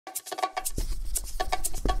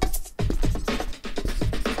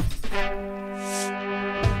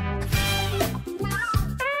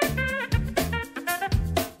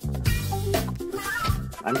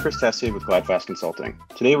I'm Tessier with GlideFast Consulting.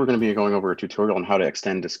 Today we're going to be going over a tutorial on how to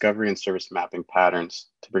extend discovery and service mapping patterns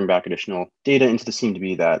to bring back additional data into the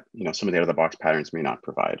CMDB that some of the out-of-the-box patterns may not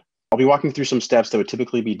provide. I'll be walking through some steps that would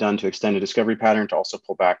typically be done to extend a discovery pattern to also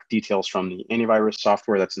pull back details from the antivirus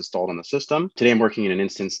software that's installed on the system. Today I'm working in an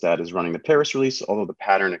instance that is running the Paris release, although the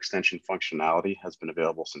pattern extension functionality has been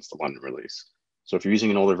available since the London release. So if you're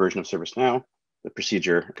using an older version of ServiceNow, the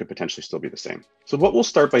procedure could potentially still be the same. So what we'll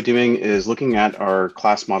start by doing is looking at our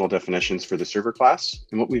class model definitions for the server class.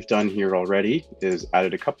 And what we've done here already is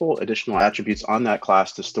added a couple additional attributes on that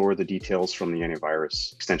class to store the details from the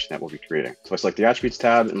antivirus extension that we'll be creating. So I select the attributes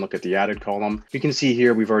tab and look at the added column. You can see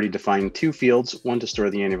here we've already defined two fields, one to store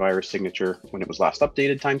the antivirus signature when it was last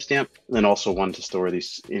updated timestamp, and then also one to store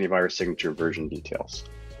these antivirus signature version details.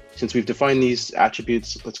 Since we've defined these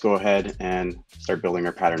attributes, let's go ahead and start building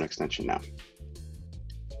our pattern extension now.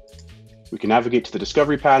 We can navigate to the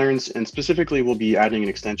discovery patterns, and specifically we'll be adding an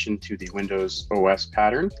extension to the Windows OS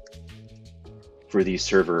pattern for these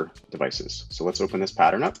server devices. So let's open this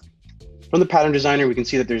pattern up. From the pattern designer, we can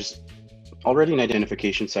see that there's already an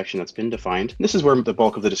identification section that's been defined. This is where the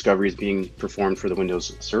bulk of the discovery is being performed for the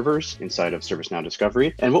Windows servers inside of ServiceNow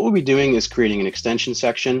Discovery. And what we'll be doing is creating an extension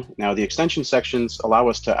section. Now, the extension sections allow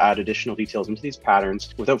us to add additional details into these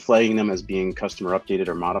patterns without flagging them as being customer updated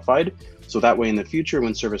or modified. So that way in the future,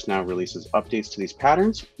 when ServiceNow releases updates to these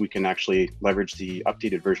patterns, we can actually leverage the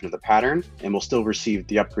updated version of the pattern, and we'll still receive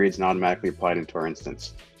the upgrades and automatically applied into our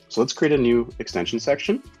instance. So let's create a new extension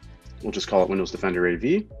section. We'll just call it Windows Defender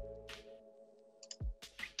AV.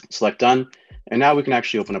 Select done. And now we can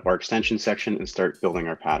actually open up our extension section and start building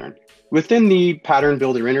our pattern. Within the pattern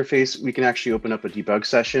builder interface, we can actually open up a debug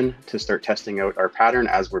session to start testing out our pattern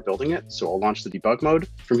as we're building it. So I'll launch the debug mode.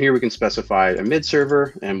 From here, we can specify a mid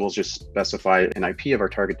server, and we'll just specify an IP of our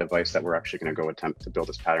target device that we're actually going to go attempt to build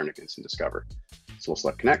this pattern against and discover. So we'll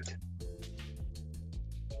select connect.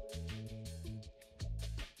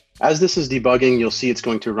 As this is debugging, you'll see it's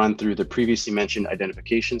going to run through the previously mentioned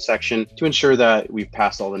identification section to ensure that we've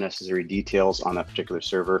passed all the necessary details on that particular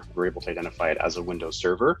server. We're able to identify it as a Windows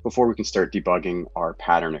server before we can start debugging our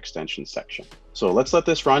pattern extension section. So let's let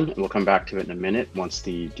this run, and we'll come back to it in a minute once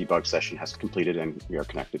the debug session has completed and we are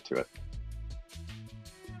connected to it.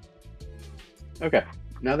 Okay.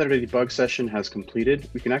 Now that our debug session has completed,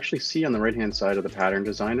 we can actually see on the right-hand side of the pattern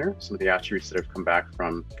designer some of the attributes that have come back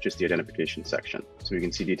from just the identification section. So we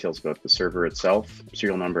can see details about the server itself,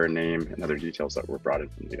 serial number, name, and other details that were brought in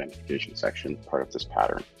from the identification section, part of this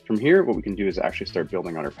pattern. From here, what we can do is actually start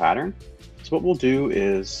building on our pattern. So what we'll do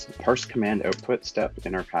is parse command output step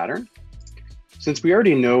in our pattern. Since we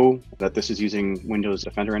already know that this is using Windows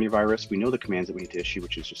Defender antivirus, we know the commands that we need to issue,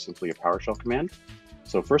 which is just simply a PowerShell command.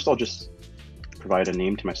 So first I'll just provide a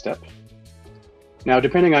name to my step. Now,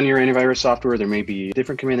 depending on your antivirus software, there may be a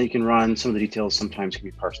different command that you can run. Some of the details sometimes can be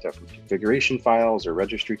parsed out from configuration files or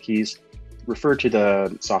registry keys. Refer to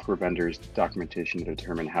the software vendor's documentation to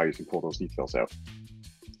determine how you can pull those details out.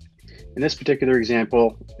 In this particular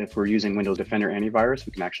example, if we're using Windows Defender antivirus,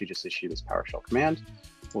 we can actually just issue this PowerShell command.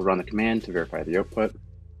 We'll run the command to verify the output.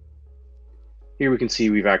 Here we can see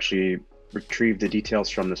we've actually retrieved the details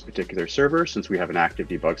from this particular server since we have an active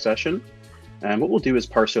debug session. And what we'll do is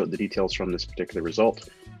parse out the details from this particular result.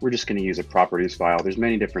 We're just going to use a properties file. There's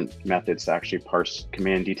many different methods to actually parse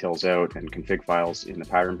command details out and config files in the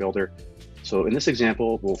pattern builder. So in this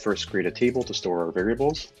example, we'll first create a table to store our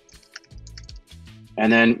variables.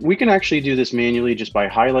 And then we can actually do this manually just by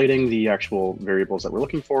highlighting the actual variables that we're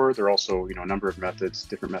looking for. There are also a number of methods,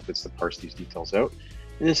 different methods to parse these details out.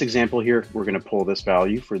 In this example here, we're going to pull this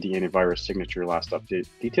value for the antivirus signature last update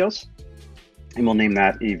details, and we'll name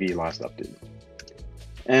that AV last update.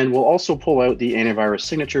 And we'll also pull out the antivirus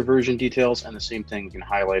signature version details, and the same thing, we can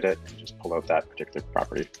highlight it and just pull out that particular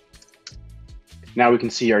property. Now we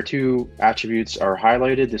can see our two attributes are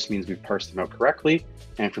highlighted. This means we've parsed them out correctly.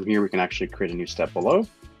 And from here, we can actually create a new step below.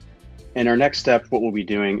 And our next step, what we'll be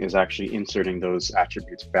doing is actually inserting those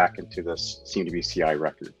attributes back into this CMDB CI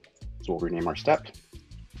record. So we'll rename our step.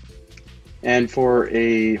 And for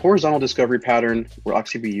a horizontal discovery pattern, we'll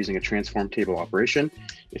actually be using a transform table operation.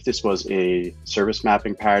 If this was a service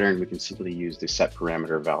mapping pattern, we can simply use the set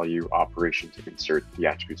parameter value operation to insert the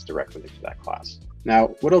attributes directly into that class. Now,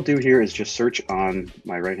 what I'll do here is just search on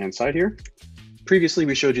my right-hand side here. Previously,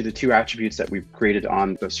 we showed you the two attributes that we've created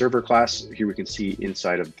on the server class. Here we can see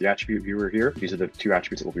inside of the attribute viewer here. These are the two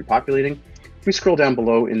attributes that we'll be populating. If we scroll down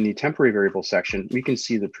below in the temporary variable section, we can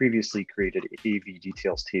see the previously created AV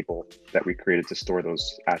details table that we created to store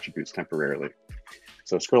those attributes temporarily.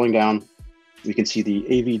 So scrolling down, we can see the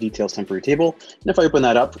AV details temporary table. And if I open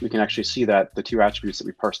that up, we can actually see that the 2 attributes that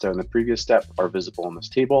we parsed out in the previous step are visible in this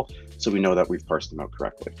table. So we know that we've parsed them out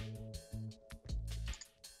correctly.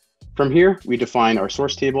 From here, we define our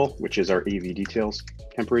source table, which is our AV details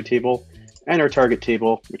temporary table, and our target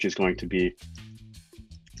table, which is going to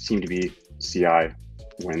seem to be CI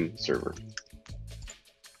when server.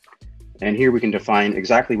 And here we can define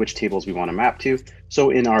exactly which tables we want to map to.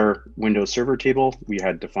 So in our Windows Server table, we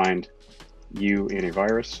had defined U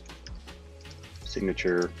antivirus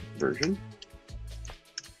signature version.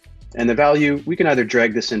 And the value, we can either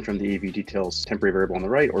drag this in from the AV details temporary variable on the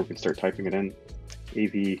right, or we can start typing it in,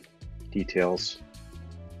 AV details,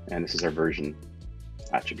 and this is our version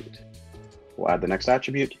attribute. We'll add the next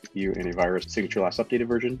attribute, U antivirus signature last updated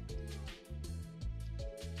version.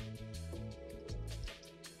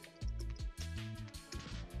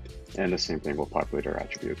 And the same thing, we'll populate our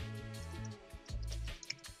attribute.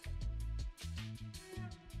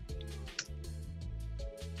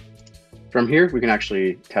 From here, we can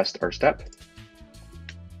actually test our step.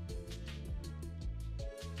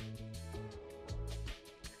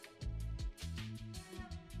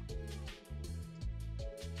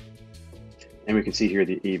 And we can see here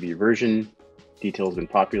the AV version detail has been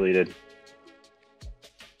populated,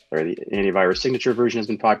 or the antivirus signature version has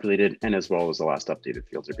been populated, and as well as the last updated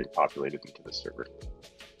fields are being populated into the server.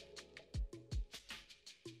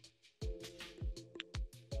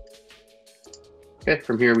 Okay,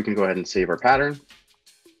 from here we can go ahead and save our pattern.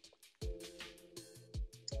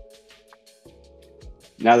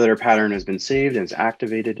 Now that our pattern has been saved and is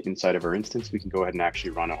activated inside of our instance, we can go ahead and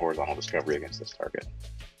actually run a horizontal discovery against this target.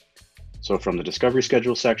 So from the discovery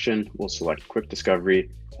schedule section, we'll select quick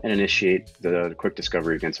discovery and initiate the quick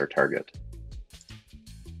discovery against our target.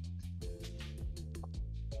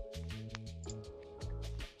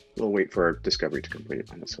 We'll wait for our discovery to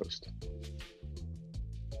complete on this host.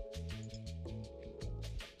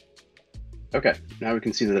 Okay, now we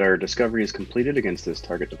can see that our discovery is completed against this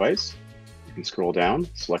target device. You can scroll down,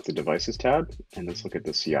 select the Devices tab, and let's look at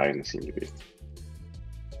the CI and the CMDB.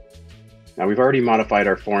 Now we've already modified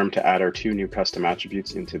our form to add our 2 new custom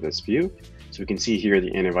attributes into this view. So we can see here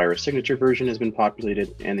the antivirus signature version has been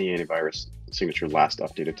populated and the antivirus signature last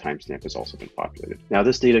updated timestamp has also been populated. Now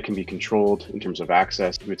this data can be controlled in terms of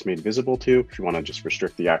access, who it's made visible to. If you want to just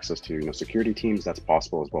restrict the access to security teams, that's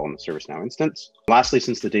possible as well in the ServiceNow instance. Lastly,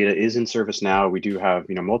 since the data is in ServiceNow, we do have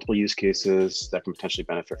multiple use cases that can potentially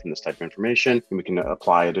benefit from this type of information. And we can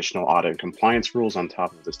apply additional audit and compliance rules on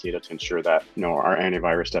top of this data to ensure that our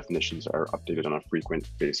antivirus definitions are updated on a frequent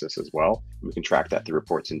basis as well. And we can track that through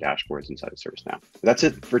reports and dashboards inside of ServiceNow. That's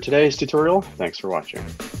it for today's tutorial. Thanks for watching.